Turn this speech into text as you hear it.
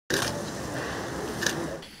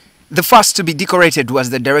The first to be decorated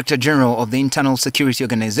was the Director General of the Internal Security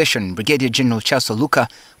Organization, Brigadier General Charles Oluka,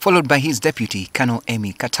 followed by his deputy, Colonel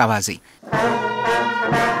Amy Katabazi.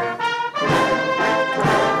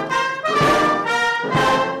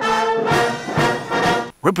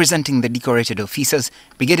 Representing the decorated officers,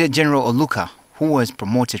 Brigadier General Oluka, who was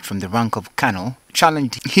promoted from the rank of Colonel,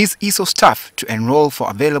 challenged his ESO staff to enroll for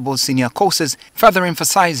available senior courses, further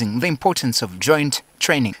emphasizing the importance of joint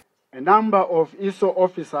training. A number of ESO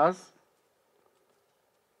officers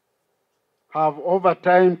have over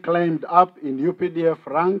time climbed up in UPDF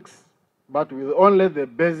ranks, but with only the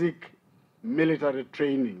basic military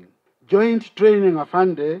training. Joint training,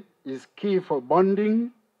 Afande, is key for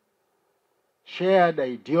bonding, shared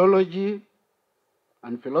ideology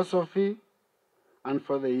and philosophy, and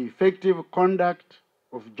for the effective conduct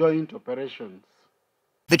of joint operations.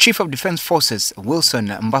 The Chief of Defense Forces,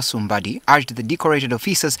 Mbasu, urged the decorated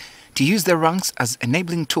officers to use their ranks as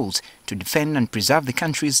enabling tools to defend and preserve the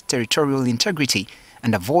country's territorial integrity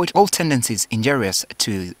and avoid all tendencies injurious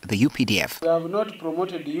to the UPDF. We have not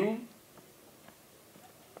promoted you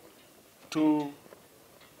to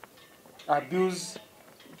abuse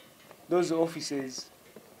those officers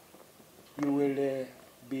you will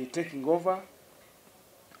be taking over,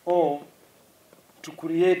 or to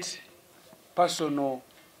create personal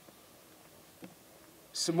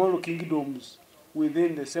small kingdoms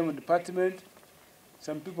within the same department.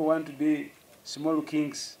 Some people want to be small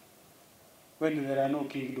kings when there are no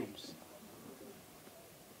kingdoms.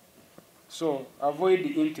 So avoid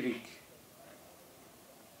intrigue.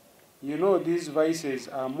 You know, these vices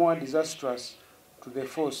are more disastrous to the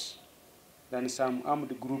force than some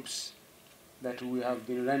armed groups that we have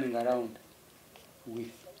been running around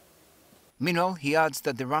with. Meanwhile, he adds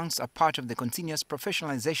that the ranks are part of the continuous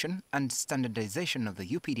professionalization and standardization of the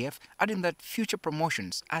UPDF, adding that future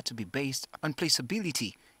promotions are to be based on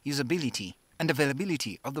placeability, usability, and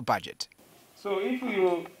availability of the budget. So if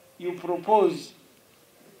you propose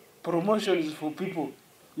promotions for people,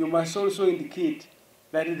 you must also indicate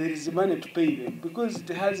that there is money to pay them, because it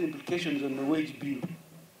has implications on the wage bill.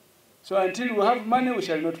 So until we have money, we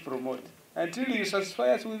shall not promote. Until you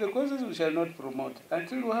satisfy us with the causes, we shall not promote.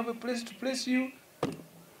 Until we have a place to place you,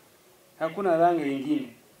 hakuna ranga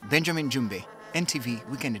ingine. Benjamin Jumbe, NTV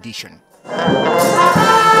Weekend Edition.